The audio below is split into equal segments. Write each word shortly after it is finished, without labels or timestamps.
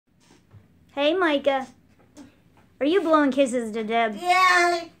Hey, Micah. Are you blowing kisses to Deb?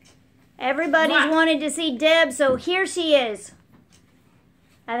 Yeah. Everybody's wanted to see Deb, so here she is.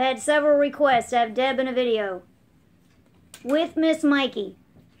 I've had several requests to have Deb in a video with Miss Mikey.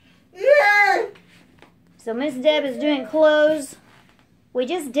 Yeah. So Miss Deb is doing clothes. We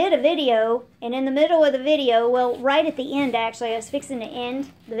just did a video, and in the middle of the video, well, right at the end, actually, I was fixing to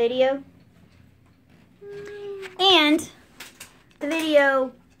end the video. And the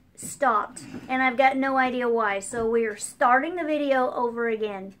video stopped, and I've got no idea why. So we're starting the video over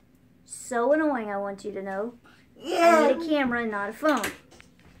again. So annoying, I want you to know. Yeah. I need a camera and not a phone.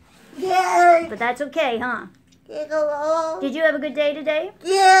 Yeah. But that's okay, huh? Did you have a good day today?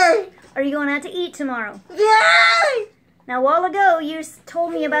 Yeah. Are you going out to eat tomorrow? Yeah. Now, a while ago, you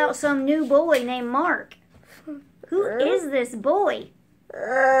told me about some new boy named Mark. Who is this boy?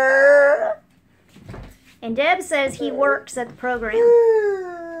 And Deb says he works at the program.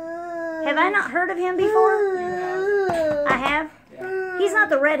 Have I not heard of him before? I have? Yeah. He's not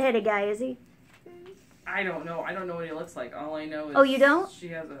the redheaded guy, is he? I don't know. I don't know what he looks like. All I know is Oh, you don't? she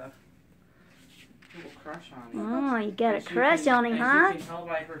has a little crush on him. Oh, you got a As you crush can- on him, as huh? You can tell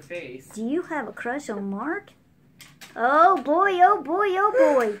by her face. Do you have a crush on Mark? Oh boy, oh boy, oh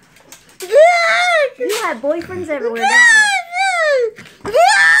boy. You have boyfriends everywhere, don't you?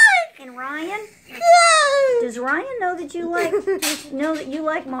 And Ryan? Does Ryan know that you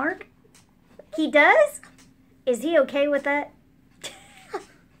like Mark? He does? Is he okay with that?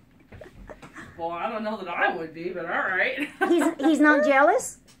 Well, I don't know that I would be, but all right. He's not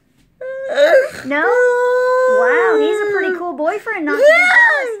jealous? No? Wow, he's a pretty cool boyfriend, not to be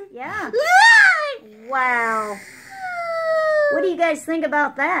jealous. Yeah. Wow. What do you guys think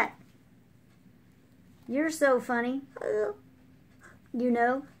about that? You're so funny. You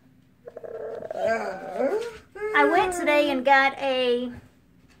know? I went today and got a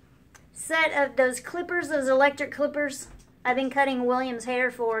set of those clippers, those electric clippers. I've been cutting William's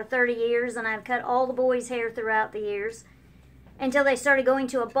hair for 30 years, and I've cut all the boys' hair throughout the years until they started going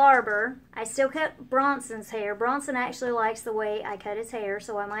to a barber. I still cut Bronson's hair. Bronson actually likes the way I cut his hair,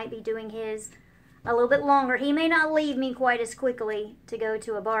 so I might be doing his a little bit longer. He may not leave me quite as quickly to go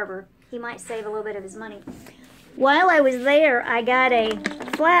to a barber. He might save a little bit of his money. While I was there, I got a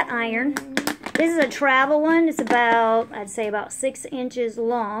flat iron. This is a travel one. It's about, I'd say about 6 inches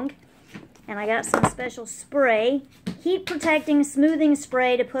long. And I got some special spray. Heat protecting smoothing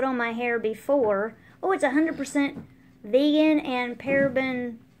spray to put on my hair before. Oh, it's 100% vegan and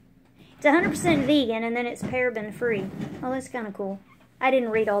paraben. It's 100% vegan and then it's paraben free. Oh, that's kind of cool. I didn't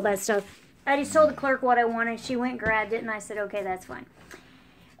read all that stuff. I just told the clerk what I wanted. She went and grabbed it and I said, okay, that's fine.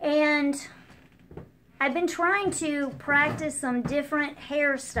 And I've been trying to practice some different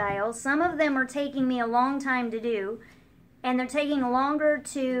hairstyles. Some of them are taking me a long time to do, and they're taking longer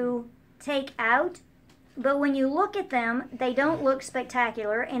to take out. But when you look at them, they don't look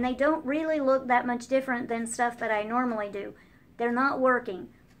spectacular, and they don't really look that much different than stuff that I normally do. They're not working.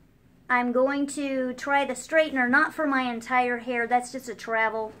 I'm going to try the straightener, not for my entire hair. That's just a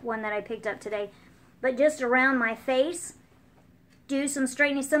travel one that I picked up today. But just around my face. Do some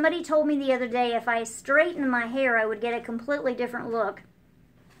straightening. Somebody told me the other day if I straightened my hair, I would get a completely different look.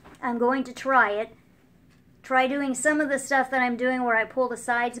 I'm going to try it. Try doing some of the stuff that I'm doing where I pull the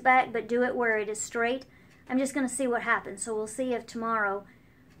sides back, but do it where it is straight. I'm just going to see what happens. So we'll see if tomorrow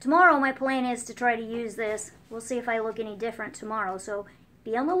my plan is to try to use this. We'll see if I look any different tomorrow. So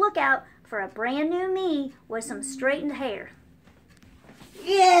be on the lookout for a brand new me with some straightened hair.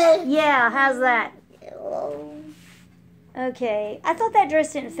 Yeah. Yeah, how's that? Okay, I thought that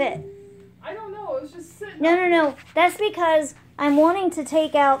dress didn't fit. I don't know. It was just sitting. No. That's because I'm wanting to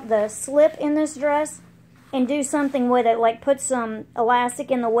take out the slip in this dress and do something with it, like put some elastic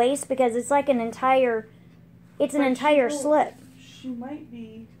in the waist because it's like an entire slip. She might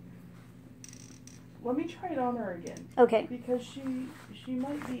be. Let me try it on her again. Okay. Because she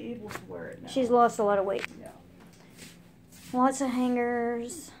might be able to wear it now. She's lost a lot of weight. Yeah. Lots of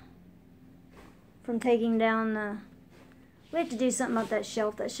hangers from taking down the... We have to do something about that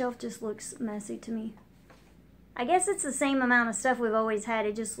shelf. That shelf just looks messy to me. I guess it's the same amount of stuff we've always had.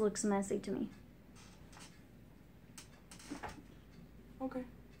 It just looks messy to me. Okay.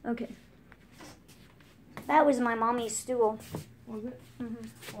 Okay. That was my mommy's stool. Was it? Mm-hmm.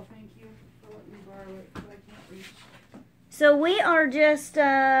 Well, thank you for letting me borrow it, but I can't reach. So we are just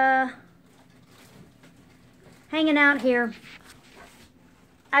hanging out here.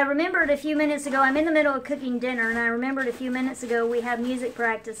 I remembered a few minutes ago, I'm in the middle of cooking dinner, and I remembered a few minutes ago we have music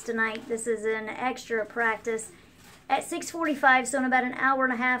practice tonight. This is an extra practice at 6:45, so in about an hour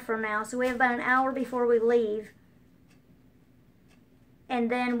and a half from now. So we have about an hour before we leave. and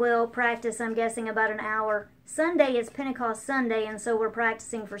then we'll practice, I'm guessing, about an hour. Sunday is Pentecost Sunday, and so we're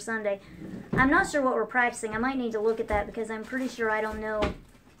practicing for Sunday. I'm not sure what we're practicing. I might need to look at that because I'm pretty sure I don't know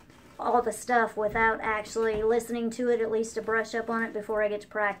all the stuff without actually listening to it, at least to brush up on it before I get to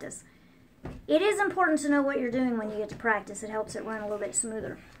practice. It is important to know what you're doing when you get to practice. It helps it run a little bit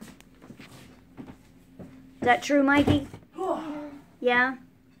smoother. Is that true, Mikey? Yeah?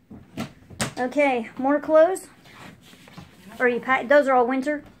 Okay, more clothes? Or you pack? Those are all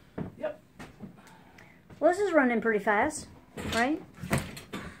winter? Yep. Well, this is running pretty fast, right?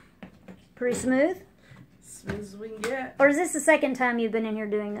 Pretty smooth? Smooth as we can get. Or is this the second time you've been in here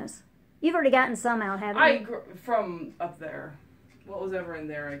doing this? You've already gotten some out, haven't you? From up there. What was ever in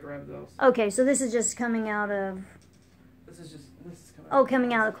there, I grabbed those. Okay, so this is just coming out of... This is coming Oh,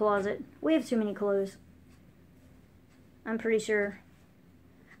 coming out of the closet. We have too many clothes. I'm pretty sure.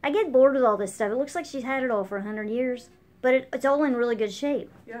 I get bored with all this stuff. It looks like she's had it all for 100 years. But it's all in really good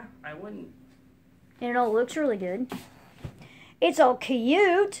shape. Yeah, I wouldn't. And it all looks really good. It's all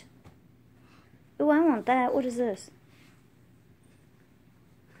cute. Ooh, I want that. What is this?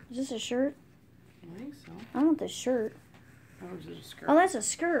 Is this a shirt? I think so. I want this shirt. Oh, is it a skirt? Oh, that's a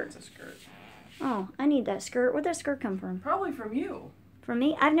skirt. It's a skirt. Oh, I need that skirt. Where'd that skirt come from? Probably from you. From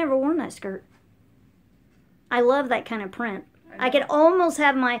me? I've never worn that skirt. I love that kind of print. I could almost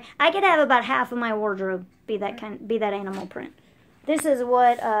have I could have about half of my wardrobe be that animal print. This is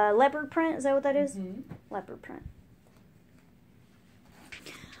what, leopard print? Is that what that is? Mm-hmm. Leopard print.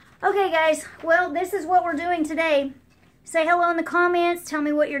 Okay, guys. Well, this is what we're doing today. Say hello in the comments. Tell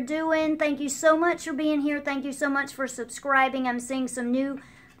me what you're doing. Thank you so much for being here. Thank you so much for subscribing. I'm seeing some new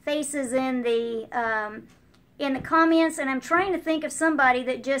faces in the comments, and I'm trying to think of somebody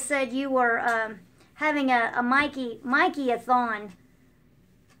that just said you were having a Mikey-a-thon.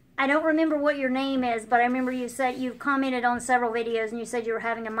 I don't remember what your name is, but I remember you said you've commented on several videos, and you said you were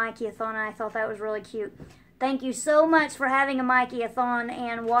having a Mikey-a-thon, and I thought that was really cute. Thank you so much for having a Mikey-a-thon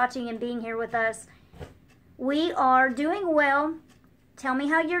and watching and being here with us. We are doing well. Tell me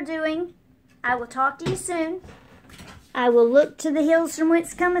how you're doing. I will talk to you soon. I will look to the hills from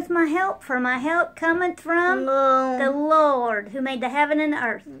whence cometh my help, for my help cometh from the Lord, who made the heaven and the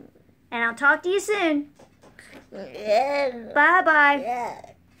earth. And I'll talk to you soon. Bye-bye.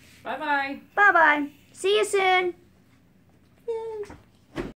 Bye-bye. Bye-bye. See you soon.